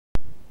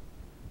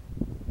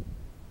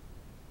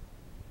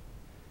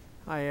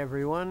Hi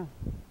everyone,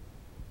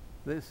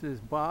 this is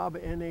Bob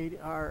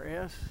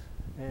N8RS,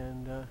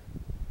 and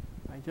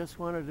I just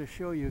wanted to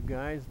show you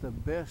guys the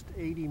best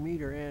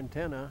 80-meter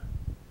antenna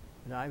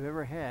that I've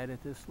ever had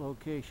at this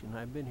location.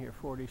 I've been here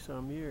 40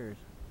 some years.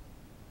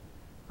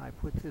 I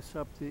put this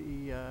up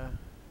in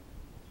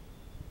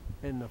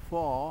the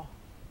fall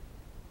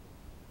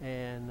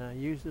and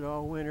used it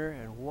all winter,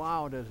 and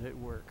wow does it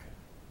work.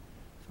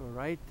 So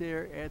right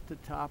there at the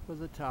top of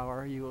the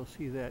tower you will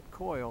see that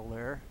coil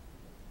there,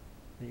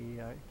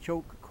 the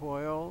choke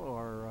coil,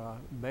 or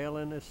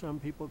balun as some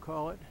people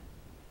call it,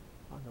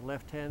 on the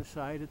left hand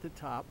side at the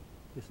top.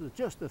 This is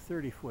just a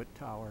 30-foot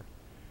tower,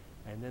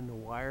 and then the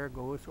wire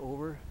goes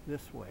over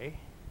this way,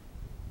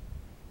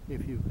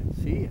 if you can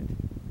see it,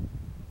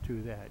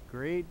 to that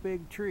great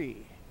big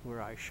tree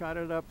where I shot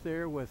it up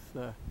there with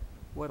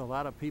what a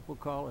lot of people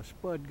call a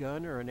spud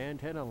gun or an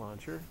antenna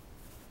launcher.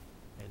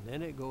 And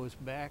then it goes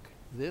back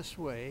this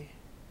way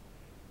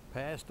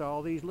past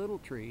all these little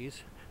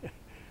trees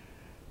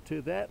to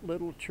that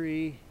little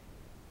tree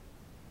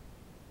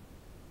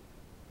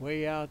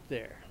way out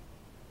there.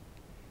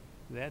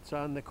 That's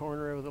on the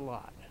corner of the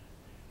lot.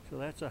 So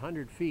that's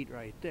 100 feet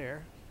right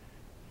there.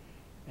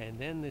 And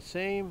then the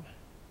same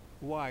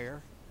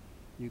wire,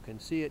 you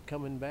can see it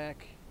coming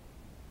back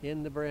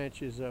in the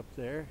branches up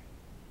there,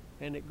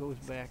 and it goes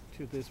back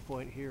to this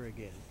point here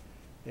again.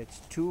 It's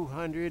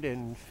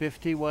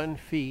 251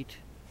 feet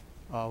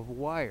of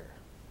wire,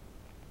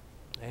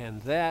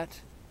 and that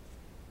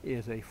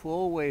is a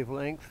full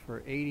wavelength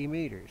for 80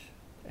 meters.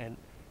 And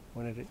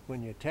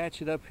when you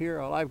attach it up here,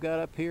 all I've got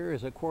up here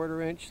is a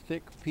 1/4 inch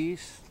thick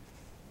piece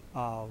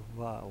of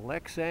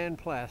Lexan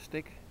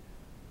plastic.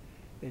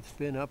 It's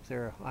been up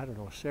there, I don't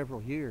know,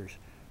 several years,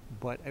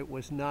 but it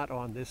was not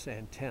on this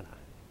antenna.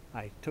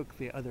 I took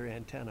the other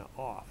antenna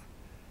off,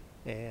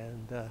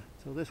 and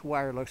so this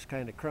wire looks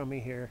kind of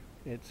crummy here.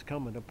 It's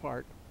coming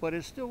apart, but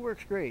it still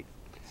works great.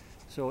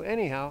 So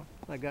anyhow,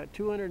 I got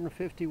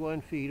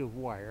 251 feet of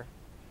wire,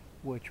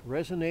 which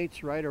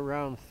resonates right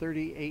around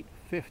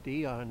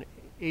 3850 on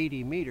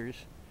 80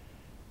 meters,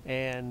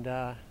 and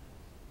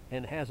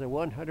has a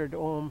 100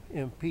 ohm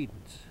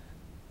impedance.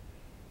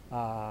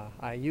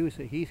 I use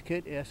a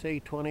Heathkit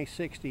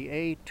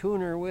SA2060A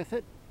tuner with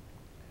it.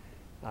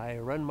 I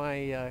run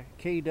my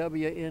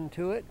KW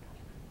into it,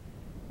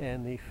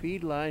 and the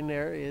feed line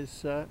there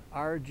is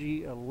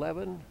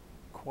RG11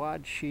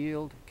 Quad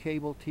Shield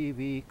Cable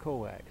TV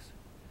coax.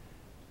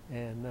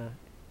 And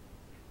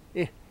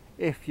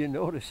if you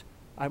notice,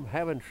 I'm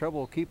having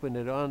trouble keeping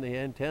it on the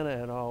antenna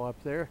and all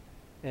up there,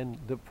 and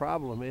the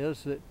problem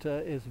is that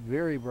it's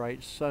very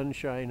bright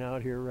sunshine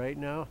out here right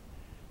now.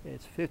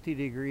 It's 50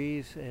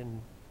 degrees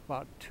and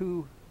about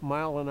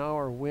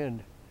 2-mile-an-hour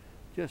wind.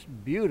 Just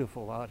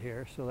beautiful out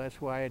here, so that's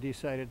why I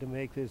decided to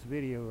make this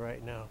video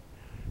right now.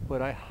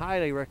 But I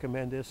highly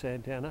recommend this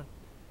antenna.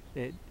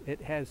 It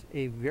has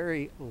a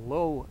very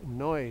low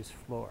noise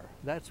floor.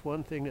 That's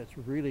one thing that's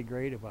really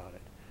great about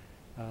it.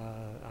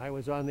 I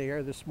was on the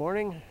air this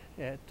morning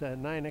at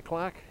 9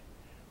 o'clock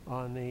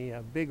on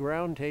the big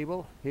round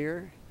table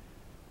here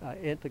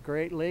at the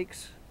Great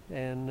Lakes,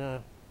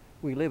 and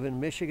we live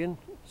in Michigan,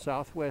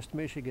 southwest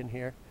Michigan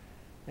here,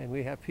 and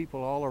we have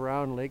people all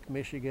around Lake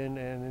Michigan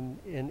and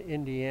in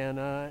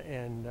Indiana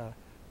and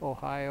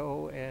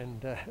Ohio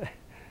and a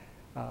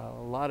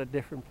lot of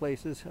different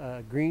places.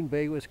 Green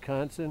Bay,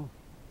 Wisconsin,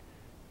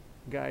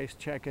 guys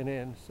checking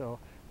in. So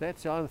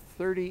that's on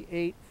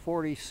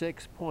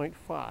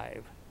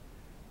 3846.5.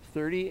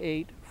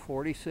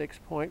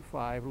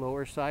 3846.5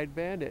 lower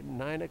sideband at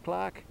 9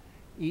 o'clock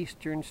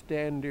Eastern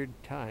Standard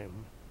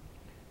Time.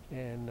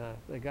 And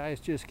the guys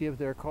just give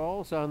their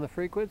calls on the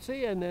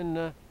frequency, and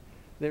then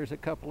there's a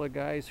couple of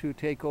guys who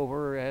take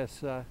over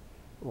as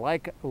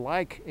like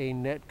a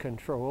net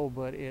control,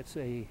 but it's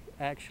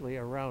actually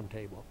a round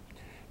table.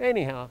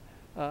 Anyhow,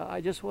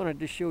 I just wanted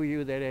to show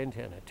you that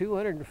antenna.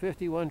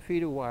 251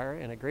 feet of wire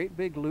and a great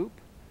big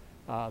loop.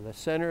 The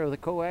center of the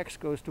coax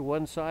goes to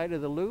one side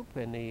of the loop,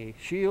 and the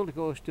shield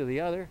goes to the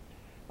other.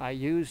 I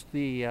used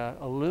the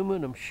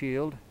aluminum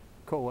shield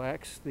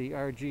coax, the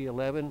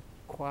RG11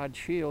 Quad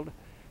Shield,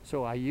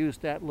 so I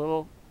used that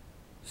little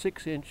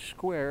 6-inch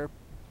square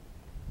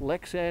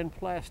Lexan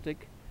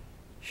plastic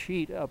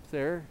sheet up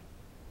there,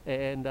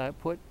 and I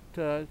put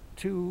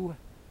 2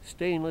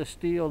 stainless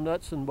steel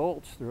nuts and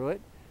bolts through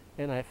it,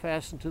 and I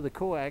fastened to the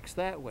coax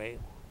that way.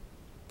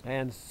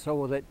 And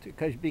so that,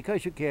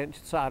 because you can't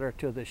solder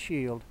to the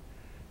shield,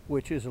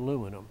 which is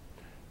aluminum,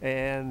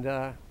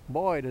 and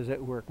boy does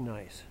it work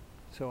nice.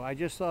 So I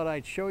just thought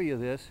I'd show you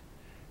this,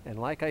 and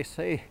like I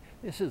say,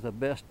 this is the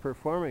best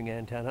performing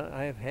antenna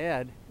I've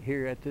had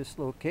here at this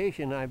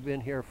location. I've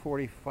been here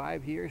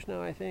 45 years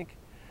now, I think,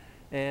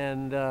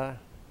 and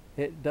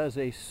it does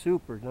a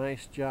super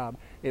nice job.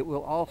 It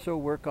will also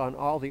work on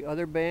all the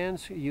other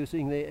bands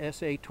using the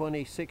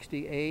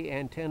SA2060A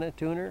antenna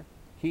tuner,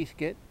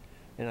 Heathkit,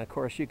 and of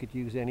course you could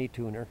use any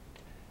tuner.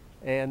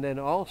 And then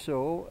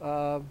also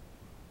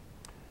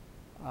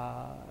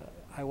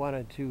I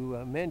wanted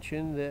to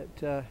mention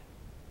that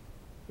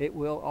it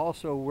will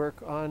also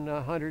work on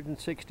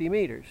 160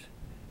 meters.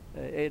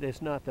 It is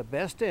not the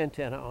best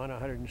antenna on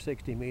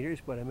 160 meters,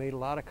 but I made a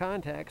lot of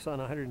contacts on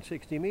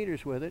 160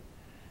 meters with it,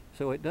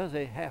 so it does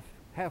a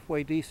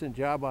halfway decent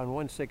job on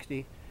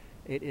 160.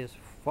 It is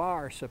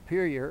far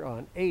superior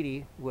on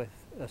 80, with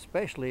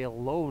especially a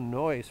low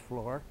noise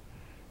floor.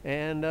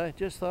 And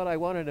just thought I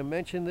wanted to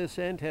mention this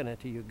antenna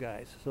to you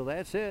guys. So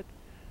that's it.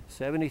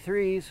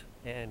 73s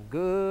and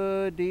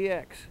good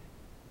DX.